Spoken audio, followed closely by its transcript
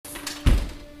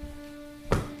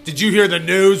Did you hear the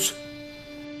news?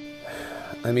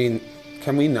 I mean,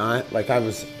 can we not? Like, I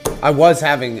was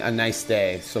having a nice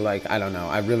day, so like, I don't know.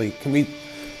 Can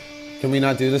we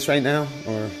not do this right now?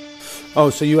 Or oh,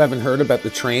 so you haven't heard about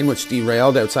the train which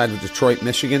derailed outside of Detroit,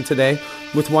 Michigan today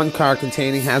with one car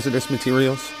containing hazardous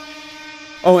materials?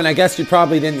 Oh, and I guess you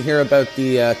probably didn't hear about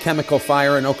the chemical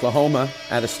fire in Oklahoma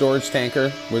at a storage tanker,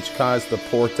 which caused the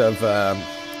port of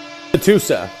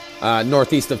Catoosa,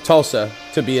 northeast of Tulsa,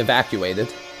 to be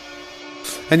evacuated.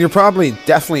 And you're probably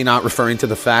definitely not referring to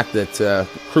the fact that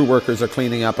crew workers are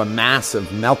cleaning up a mass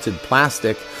of melted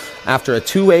plastic after a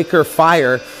 2-acre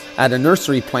fire at a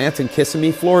nursery plant in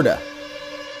Kissimmee, Florida.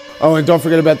 Oh, and don't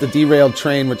forget about the derailed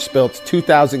train which spilt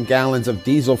 2,000 gallons of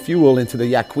diesel fuel into the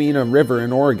Yaquina River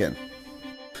in Oregon.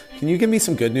 Can you give me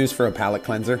some good news for a palate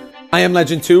cleanser? I Am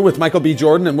Legend 2 with Michael B.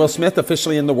 Jordan and Will Smith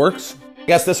officially in the works. I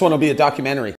guess this one will be a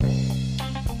documentary.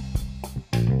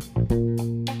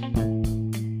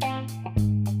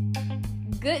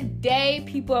 Good day,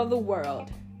 people of the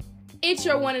world. It's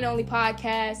your one and only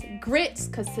podcast, Grits,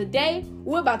 because today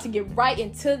we're about to get right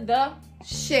into the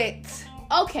shit.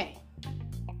 Okay.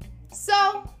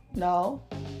 So, no.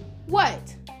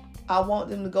 What? I want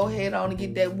them to go ahead on and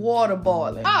get that water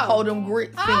boiling. Oh. Pour them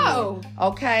grits in.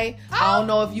 Okay? Oh. I don't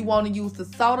know if you want to use the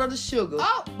salt or the sugar.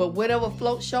 Oh. But whatever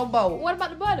floats your boat. What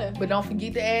about the butter? But don't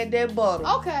forget to add that butter.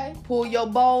 Okay. Pull your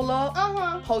bowl up.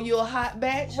 Uh-huh. Pour you a hot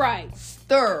batch. Right.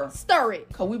 Stir it.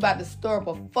 Because we about to stir up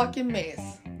a fucking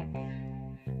mess.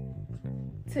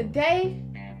 Today,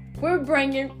 we're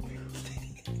bringing...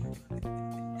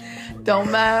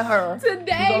 Don't mind her.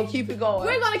 Today, we're going to keep it going.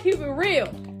 We're going to keep it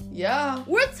real. Yeah.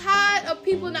 We're tired of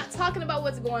people not talking about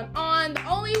what's going on. The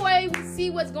only way we see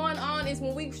what's going on is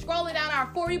when we scrolling down our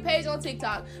For You page on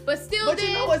TikTok. But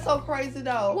you know what's so crazy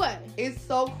though? What? It's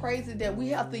so crazy that we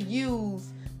have to use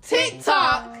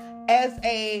TikTok as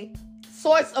a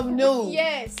source of news.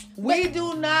 Yes. We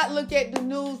do not look at the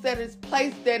news that is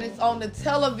placed, that is on the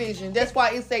television. That's why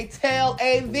it's a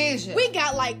tell-a-vision. We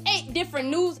got like 8 different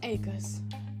news anchors.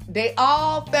 They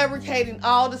all fabricating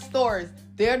all the stories.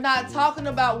 They're not talking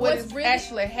about what's really,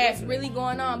 actually happening. What's really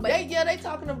going on. But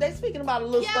they speaking about a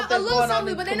little stuff that's going on in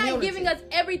the but community. they're not giving us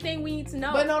everything we need to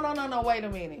know. But no, wait a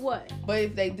minute. What? But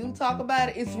if they do talk about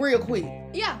it, it's real quick.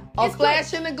 Yeah. A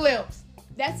flash and a glimpse.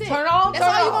 That's it. Turn on, That's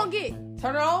all you're going to get.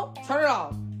 Turn it on, turn it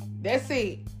off. That's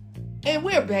it. And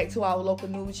we're back to our local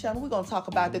news channel. We're going to talk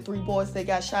about the 3 boys that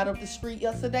got shot up the street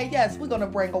yesterday. Yes, we're going to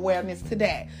bring awareness to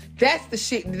that. That's the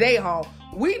shit they on.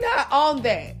 We not on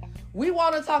that. We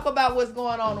want to talk about what's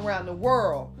going on around the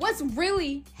world. What's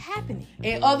really happening.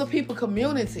 In other people's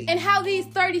community. And how these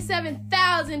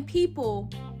 37,000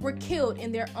 people were killed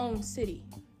in their own city.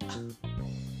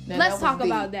 Now, let's talk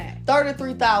about that.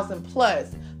 33,000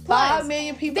 plus. 5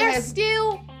 million people. They're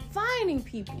still finding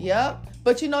people. Yep.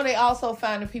 But they also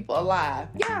finding people alive.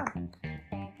 Yeah.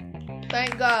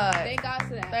 Thank God. Thank God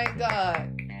for that. Thank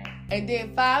God. And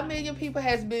then 5 million people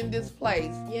has been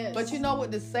displaced. Yes. But you know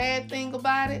what the sad thing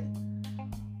about it?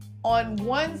 On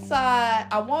one side,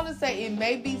 I want to say it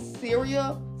may be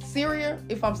Syria,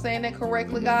 if I'm saying that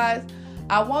correctly, guys.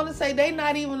 I want to say they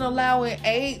not even allowing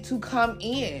aid to come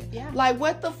in. Yeah. Like,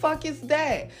 what the fuck is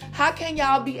that? How can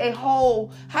y'all be a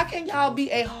whole? How can y'all be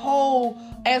a whole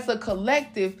as a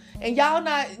collective? And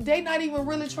they not even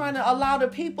really trying to allow the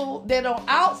people that are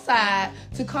outside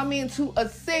to come in to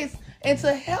assist and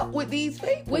to help with these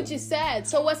people. Which is sad.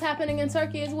 So what's happening in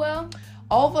Turkey as well?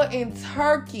 Over in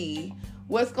Turkey,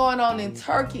 what's going on in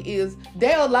Turkey is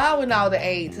they're allowing all the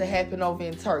aid to happen over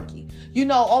in Turkey.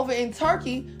 Over in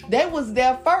Turkey, they was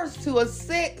there first to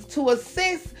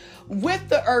assist with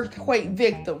the earthquake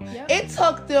victim. Yep. It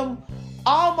took them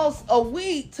almost a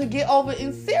week to get over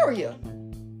in Syria.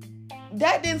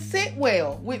 That didn't sit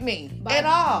well with me at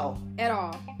all. At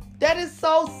all. That is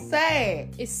so sad.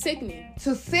 It's sickening.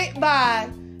 To sit by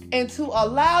and to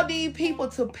allow these people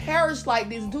to perish like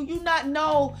this. Do you not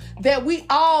know that we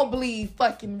all bleed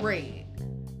fucking red?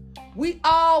 We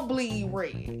all bleed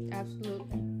red.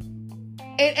 Absolutely.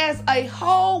 And as a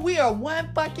whole, we are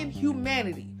one fucking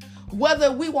humanity.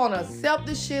 Whether we want to accept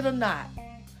this shit or not.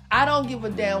 I don't give a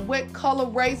damn what color,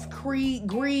 race, creed,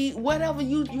 greed, whatever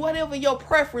your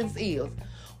preference is.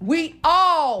 We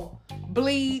all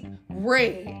bleed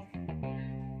red.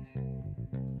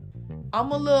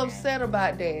 I'm a little upset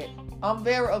about that. I'm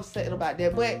very upset about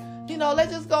that. But,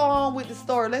 let's just go on with the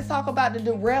story. Let's talk about the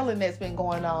derailing that's been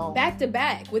going on. Back to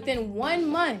back. Within 1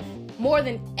 month, more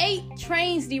than 8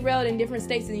 trains derailed in different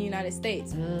states in the United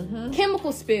States. Mm-hmm.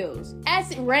 Chemical spills,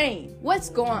 acid rain. What's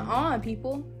going on,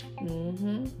 people?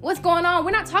 Mm-hmm. What's going on?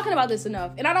 We're not talking about this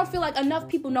enough. And I don't feel like enough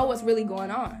people know what's really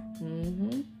going on.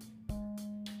 Mm-hmm.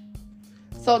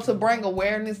 So to bring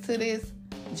awareness to this,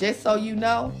 just so you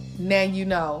know, now you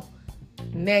know.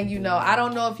 Now you know. I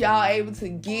don't know if y'all able to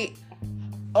get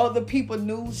other people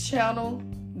news channel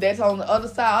that's on the other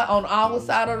side, on our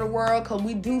side of the world, because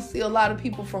we do see a lot of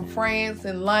people from France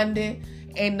and London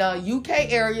and the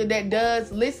UK area that does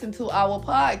listen to our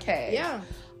podcast. Yeah.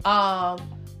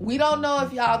 We don't know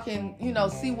if y'all can,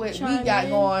 see what Chime we got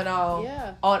in. going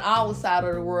on on our side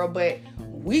of the world, but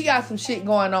we got some shit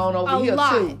going on over here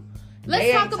too.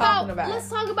 Let's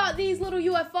talk about these little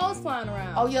UFOs flying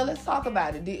around. Oh yeah, let's talk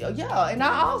about it. Yeah, and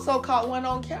I also caught one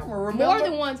on camera. Remember? More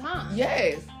than one time.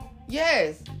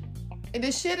 Yes. And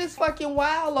this shit is fucking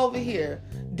wild over here.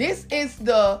 This is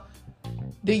the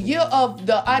year of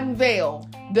the unveil,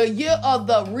 the year of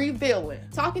the revealing.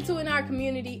 Talking to in our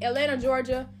community, Atlanta,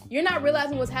 Georgia, you're not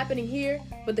realizing what's happening here,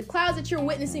 but the clouds that you're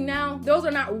witnessing now, those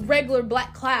are not regular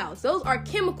black clouds. Those are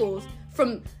chemicals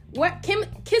from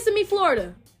Kissimmee,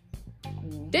 Florida.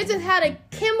 They just had a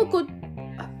chemical.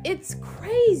 It's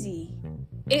crazy.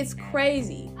 It's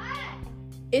crazy.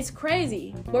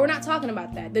 But we're not talking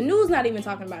about that. The news not even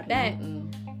talking about that.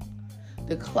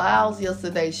 The clouds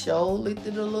yesterday looked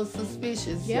a little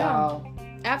suspicious, y'all.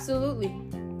 Absolutely.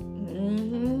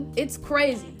 It's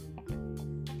crazy.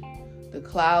 The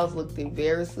clouds looked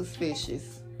very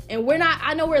suspicious. And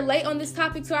I know we're late on this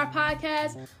topic to our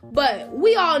podcast, but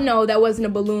we all know that wasn't a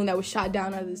balloon that was shot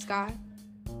down out of the sky.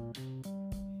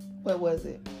 What was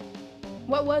it?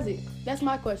 What was it? That's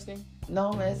my question.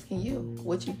 No, I'm asking you.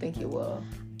 What you think it was?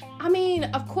 I mean,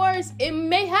 of course, it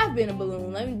may have been a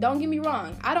balloon. Don't get me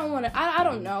wrong. I don't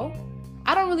know.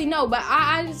 I don't really know, but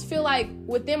I just feel like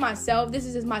within myself, this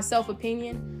is just my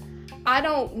self-opinion, I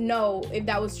don't know if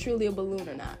that was truly a balloon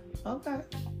or not. Okay.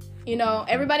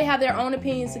 Everybody have their own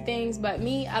opinions to things, but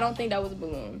me, I don't think that was a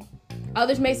balloon.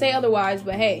 Others may say otherwise,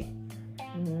 but hey.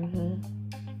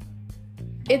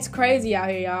 It's crazy out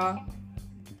here, y'all.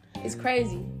 It's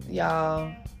crazy.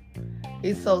 Y'all,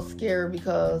 it's so scary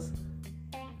because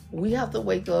we have to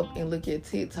wake up and look at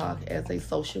TikTok as a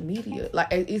social media.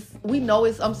 We know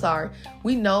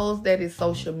that it's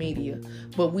social media,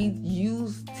 but we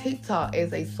use TikTok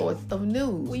as a source of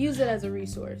news. We use it as a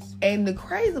resource. And the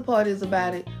crazy part is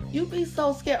about it, you be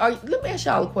so scared. Let me ask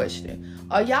y'all a question.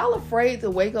 Are y'all afraid to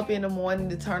wake up in the morning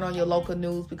to turn on your local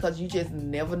news because you just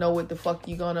never know what the fuck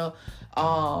you're gonna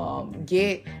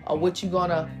get or what you're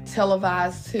gonna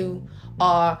televise to?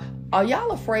 Or are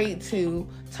y'all afraid to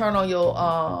turn on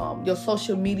your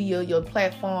social media, your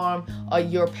platform, or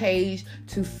your page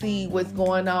to see what's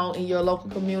going on in your local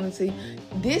community?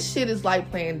 This shit is like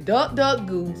playing Duck Duck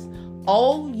Goose,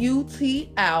 OUT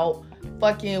out,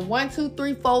 fucking 1, 2,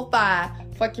 3, 4, 5,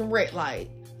 fucking red light.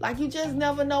 Like you just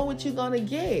never know what you're gonna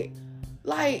get.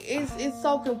 Like it's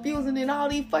so confusing, and all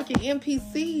these fucking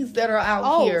NPCs that are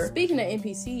out here. Speaking of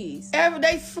NPCs,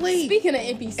 they sleep. Speaking of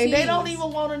NPCs, and they don't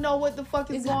even want to know what the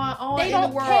fuck is going on in the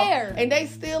world. Care. And they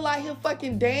still out here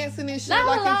fucking dancing and shit.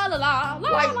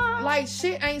 Like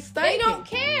shit ain't stinking. They don't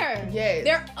care. Yes.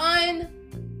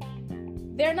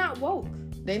 They're not woke.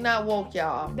 They not woke,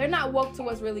 y'all. They're not woke to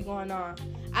what's really going on.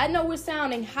 I know we're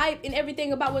sounding hype and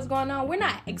everything about what's going on. We're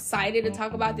not excited to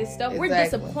talk about this stuff. Exactly. We're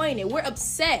disappointed. We're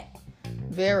upset.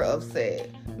 Very upset.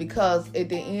 Because at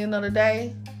the end of the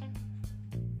day,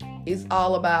 it's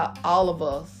all about all of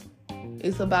us.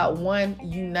 It's about one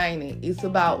uniting. It's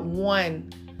about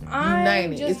one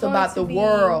uniting. It's about the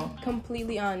world.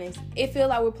 Completely honest. It feels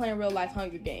like we're playing real life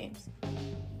Hunger Games.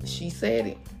 She said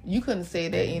it. You couldn't say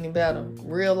that any better.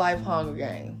 Real life Hunger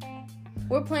Games.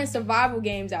 We're playing survival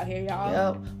games out here,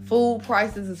 y'all. Yep. Food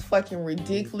prices is fucking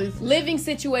ridiculous. Living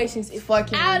situations is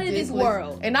fucking out ridiculous. of this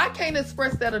world. And I can't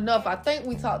express that enough. I think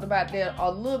we talked about that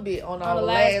a little bit on our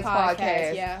last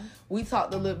podcast. Yeah. We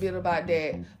talked a little bit about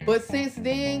that. But since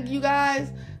then, you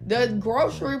guys, the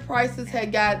grocery prices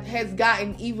has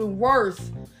gotten even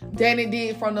worse than it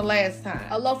did from the last time.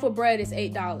 A loaf of bread is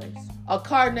 $8. A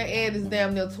carton of eggs is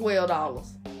damn near $12.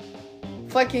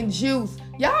 Fucking juice.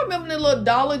 Y'all remember the little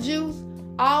dollar juice?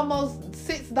 Almost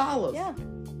 $6. Yeah.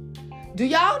 Do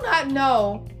y'all not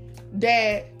know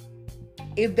that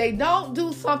if they don't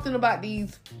do something about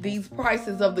these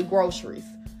prices of the groceries,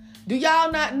 do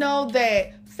y'all not know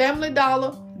that Family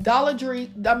Dollar, Dollar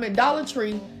Tree,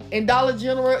 and Dollar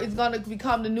General is going to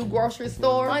become the new grocery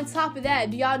store? On top of that,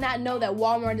 do y'all not know that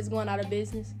Walmart is going out of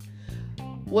business?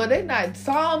 Well, they not.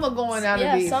 Some are going out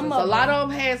of business. A lot of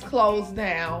them has closed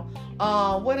down.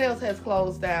 What else has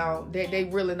closed down that they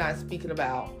really not speaking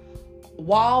about?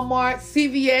 Walmart,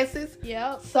 CVS's.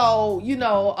 Yep. So,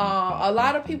 a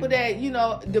lot of people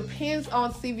that, depends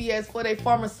on CVS for their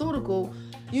pharmaceutical,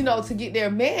 to get their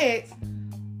meds,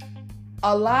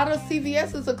 a lot of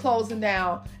CVS's are closing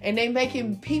down, and they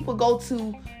making people go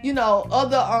to,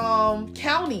 other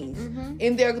counties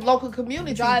in their local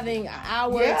community, driving an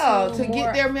hour to more.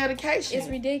 get their medication. It's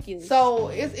ridiculous. So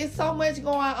it's so much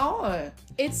going on.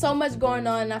 It's so much going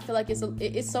on, and I feel like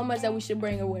it's so much that we should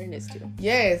bring awareness to.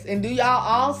 Yes, and do y'all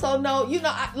also know?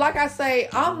 Like I say,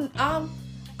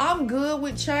 I'm good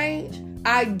with change.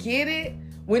 I get it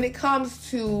when it comes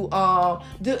to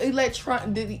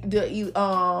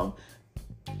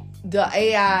the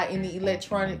AI and the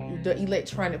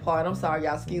electronic part. I'm sorry,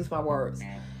 y'all. Excuse my words.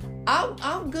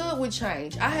 I'm good with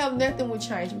change. I have nothing with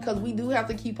change because we do have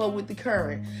to keep up with the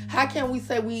current. How can we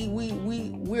say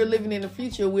we're living in the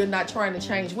future? We're not trying to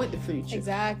change with the future.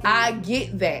 Exactly. I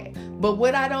get that, but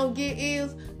what I don't get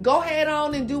is go ahead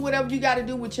on and do whatever you got to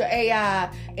do with your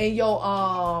AI and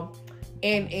your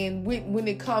and when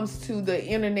it comes to the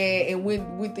internet and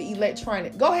with the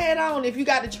electronic, go ahead on. If you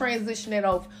got to transition it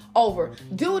over,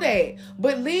 do that.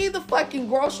 But leave the fucking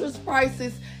groceries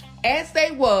prices as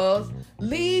they was.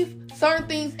 Leave certain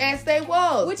things as they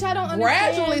was. Which I don't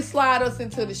understand. Gradually slide us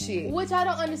into the shit. Which I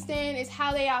don't understand is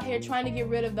how they out here trying to get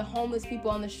rid of the homeless people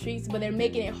on the streets, but they're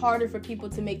making it harder for people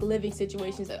to make living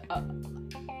situations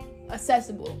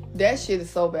accessible. That shit is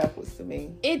so backwards to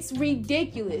me. It's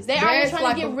ridiculous. They are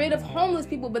trying to get rid of homeless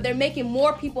people, but they're making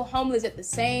more people homeless at the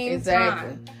same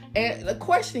time. And the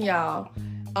question, y'all,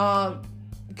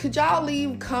 could y'all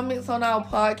leave comments on our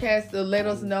podcast to let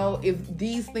us know if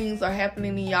these things are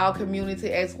happening in y'all community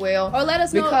as well? Or let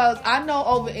us know. Because I know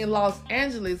over in Los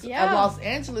Angeles, Los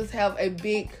Angeles have a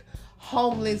big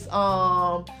homeless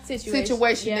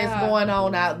situation that's going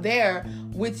on out there,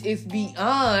 which is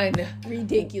beyond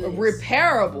ridiculous,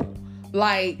 repairable.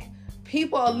 Like,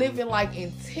 people are living like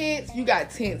in tents. You got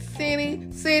tent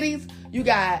cities. You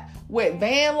got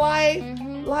van life.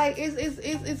 Mm-hmm. Like,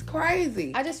 it's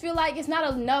crazy. I just feel like it's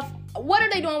not enough. What are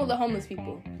they doing with the homeless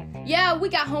people? Yeah, we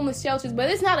got homeless shelters, but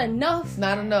it's not enough. It's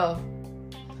not enough.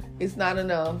 It's not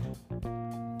enough.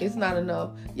 It's not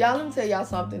enough. Y'all, let me tell y'all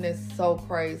something that's so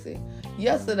crazy.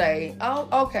 Yesterday,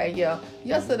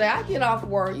 yesterday I get off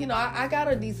work. I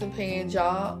got a decent paying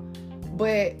job,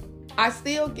 but I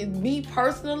still can't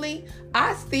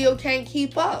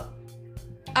keep up.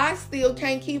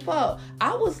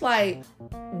 I was like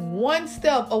one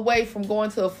step away from going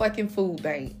to a fucking food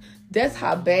bank. That's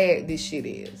how bad this shit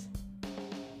is.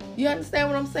 You understand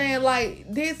what I'm saying?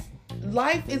 Like, this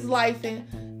life is lifing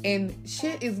and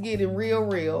shit is getting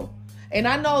real. And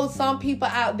I know some people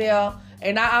out there,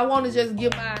 and I want to just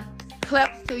give my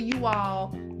claps to you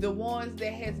all, the ones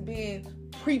that has been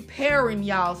preparing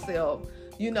y'all.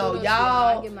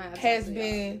 Y'all has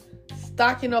been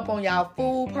stocking up on y'all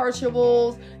food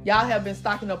perishables. Y'all have been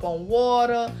stocking up on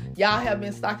water. Y'all have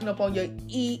been stocking up on your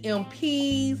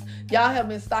EMPs. Y'all have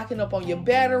been stocking up on your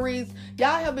batteries.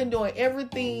 Y'all have been doing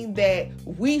everything that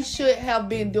we should have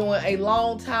been doing a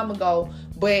long time ago.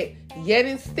 But yet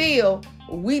and still,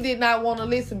 we did not want to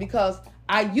listen because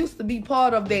I used to be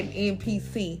part of that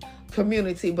NPC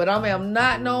community, but I am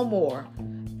not no more.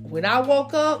 When I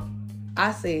woke up,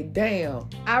 I said, damn.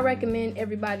 I recommend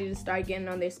everybody to start getting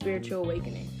on their spiritual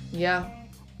awakening. Yeah.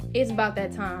 It's about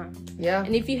that time. Yeah.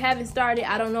 And if you haven't started,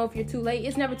 I don't know if you're too late.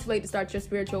 It's never too late to start your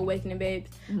spiritual awakening,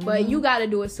 babes. Mm-hmm. But you got to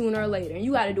do it sooner or later. And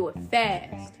you got to do it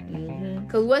fast.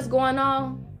 Because what's going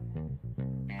on,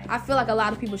 I feel like a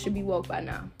lot of people should be woke by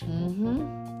now.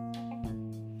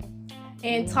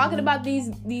 And talking about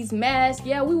these masks,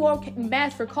 yeah, we wore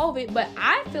masks for COVID, but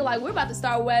I feel like we're about to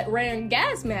start wearing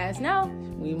gas masks now.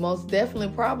 We most definitely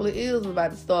probably is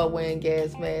about to start wearing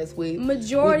gas masks with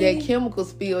that chemical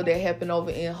spill that happened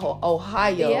over in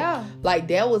Ohio. Yeah. Like,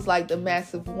 that was like the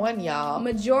massive one, y'all.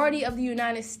 Majority of the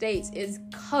United States is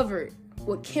covered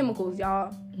with chemicals,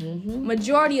 y'all.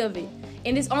 Majority of it.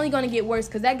 And it's only going to get worse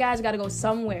because that guy's got to go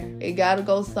somewhere. It got to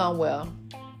go somewhere.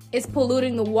 It's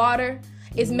polluting the water.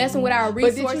 It's messing with our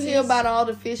resources. But did you hear about all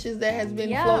the fishes that has been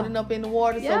floating up in the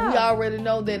water? So we already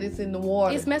know that it's in the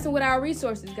water. It's messing with our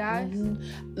resources, guys.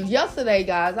 Yesterday,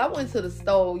 guys, I went to the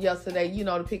store yesterday,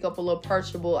 to pick up a little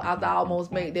perishable after I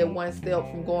almost made that one step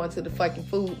from going to the fucking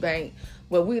food bank.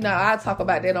 But I'll talk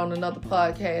about that on another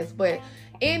podcast. But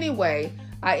anyway,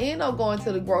 I ended up going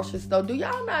to the grocery store. Do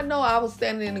y'all not know I was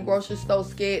standing in the grocery store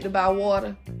scared to buy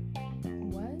water?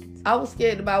 What? I was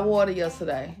scared to buy water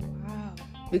yesterday.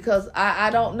 Because I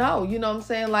don't know. You know what I'm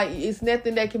saying? Like, it's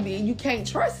nothing that can be... You can't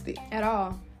trust it. At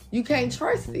all. You can't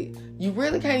trust it. You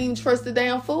really can't even trust the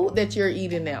damn food that you're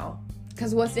eating now.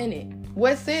 Because what's in it?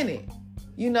 What's in it?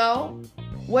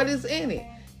 What is in it?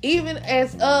 Even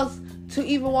as us to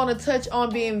even want to touch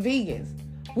on being vegans.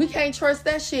 We can't trust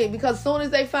that shit because as soon as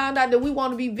they find out that we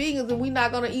want to be vegans and we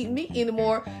not going to eat meat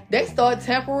anymore, they start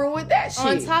tampering with that shit.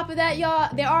 On top of that, y'all,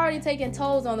 they're already taking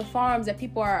tolls on the farms that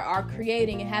people are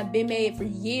creating and have been made for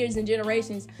years and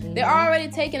generations. Mm-hmm. They're already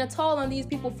taking a toll on these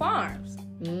people's farms.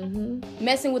 Mm-hmm.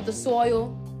 Messing with the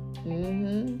soil.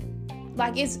 Mm-hmm.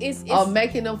 Like, it's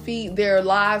making them feed their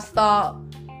livestock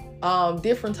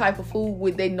different type of food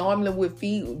what they normally would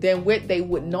feed than what they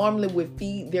would normally would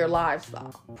feed their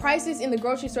livestock. Prices in the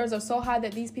grocery stores are so high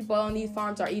that these people on these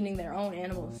farms are eating their own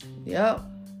animals. Yep.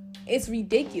 It's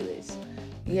ridiculous.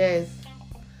 Yes.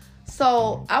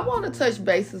 So I want to touch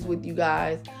bases with you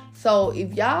guys. So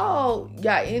if y'all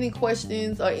got any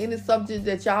questions or any subject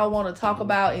that y'all want to talk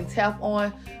about and tap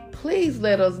on, please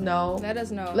let us know. Let us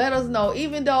know. Let us know.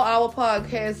 Even though our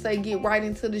podcast say get right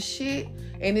into the shit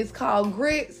and it's called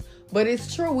Grits, but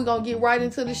it's true. We're going to get right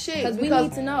into the shit. Because we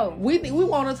need to know. We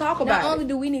want to talk about it. Not only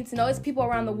do we need to know, it's people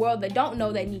around the world that don't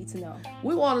know that need to know.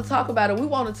 We want to talk about it. We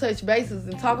want to touch bases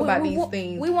and talk about these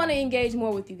things. We want to engage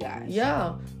more with you guys.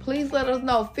 Yeah. Please let us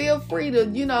know. Feel free to,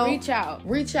 reach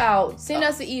out. Send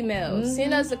us an email. Mm-hmm.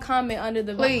 Send us a comment under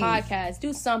the podcast.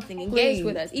 Do something. Engage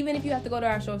with us. Even if you have to go to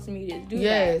our social media. Do that.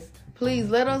 Yes. Please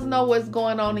let us know what's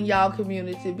going on in y'all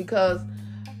community because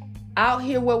out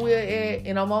here where we're at,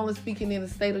 and I'm only speaking in the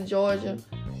state of Georgia.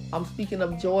 I'm speaking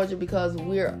of Georgia because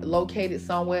we're located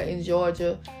somewhere in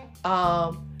Georgia.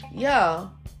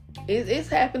 It's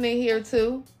happening here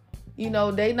too.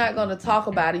 They not gonna talk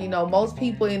about it. Most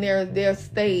people in their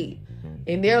state,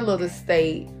 in their little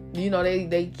state,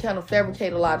 they kind of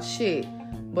fabricate a lot of shit.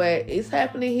 But it's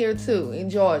happening here too in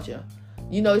Georgia.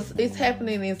 It's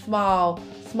happening in small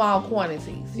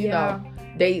quantities. You know.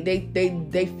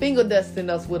 They finger dusting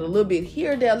us with a little bit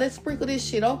here, there. Let's sprinkle this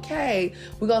shit. Okay,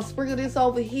 we're gonna sprinkle this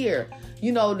over here.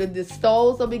 The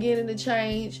stores are beginning to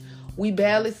change. We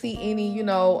barely see any,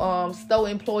 store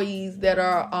employees that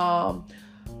are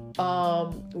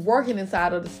working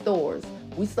inside of the stores.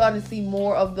 We starting to see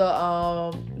more of the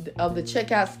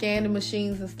checkout scanning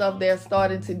machines and stuff. They're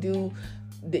starting to do.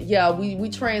 We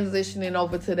transitioning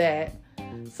over to that.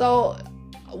 So.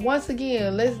 Once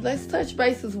again, let's touch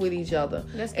bases with each other.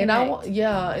 Let's connect.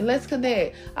 And let's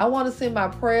connect. I want to send my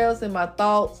prayers and my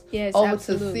thoughts over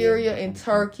to Syria and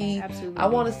Turkey. Absolutely. I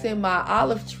want to send my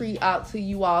olive tree out to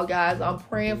you all, guys. I'm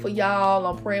praying for y'all.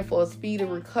 I'm praying for a speedy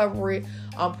recovery.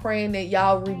 I'm praying that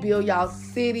y'all rebuild y'all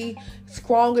city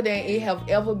stronger than it have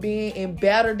ever been and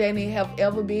better than it have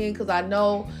ever been. Because I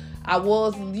know I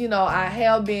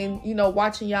have been,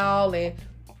 watching y'all and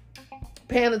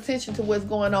paying attention to what's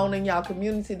going on in y'all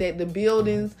community, that the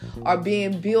buildings are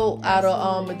being built out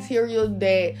of material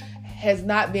that has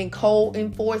not been code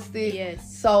enforced.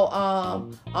 Yes. So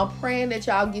I'm praying that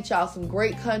y'all get y'all some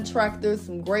great contractors,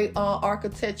 some great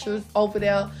architectures over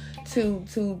there to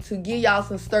give y'all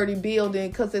some sturdy building,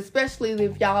 because especially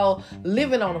if y'all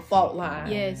living on a fault line.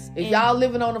 Yes. If y'all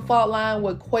living on a fault line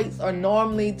where quakes are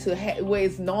normally where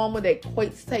it's normal that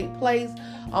quakes take place,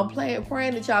 I'm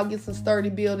praying that y'all get some sturdy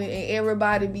building and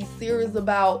everybody be serious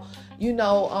about,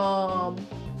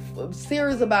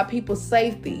 serious about people's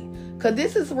safety. Because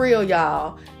this is real,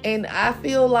 y'all. And I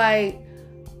feel like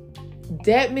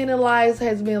that many lives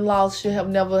has been lost should have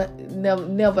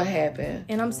never happened.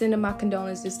 And I'm sending my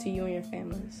condolences to you and your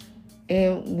families.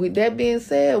 And with that being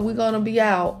said, we're going to be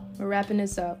out. We're wrapping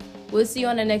this up. We'll see you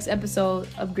on the next episode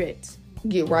of Grits.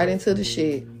 Get right into the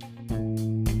shit.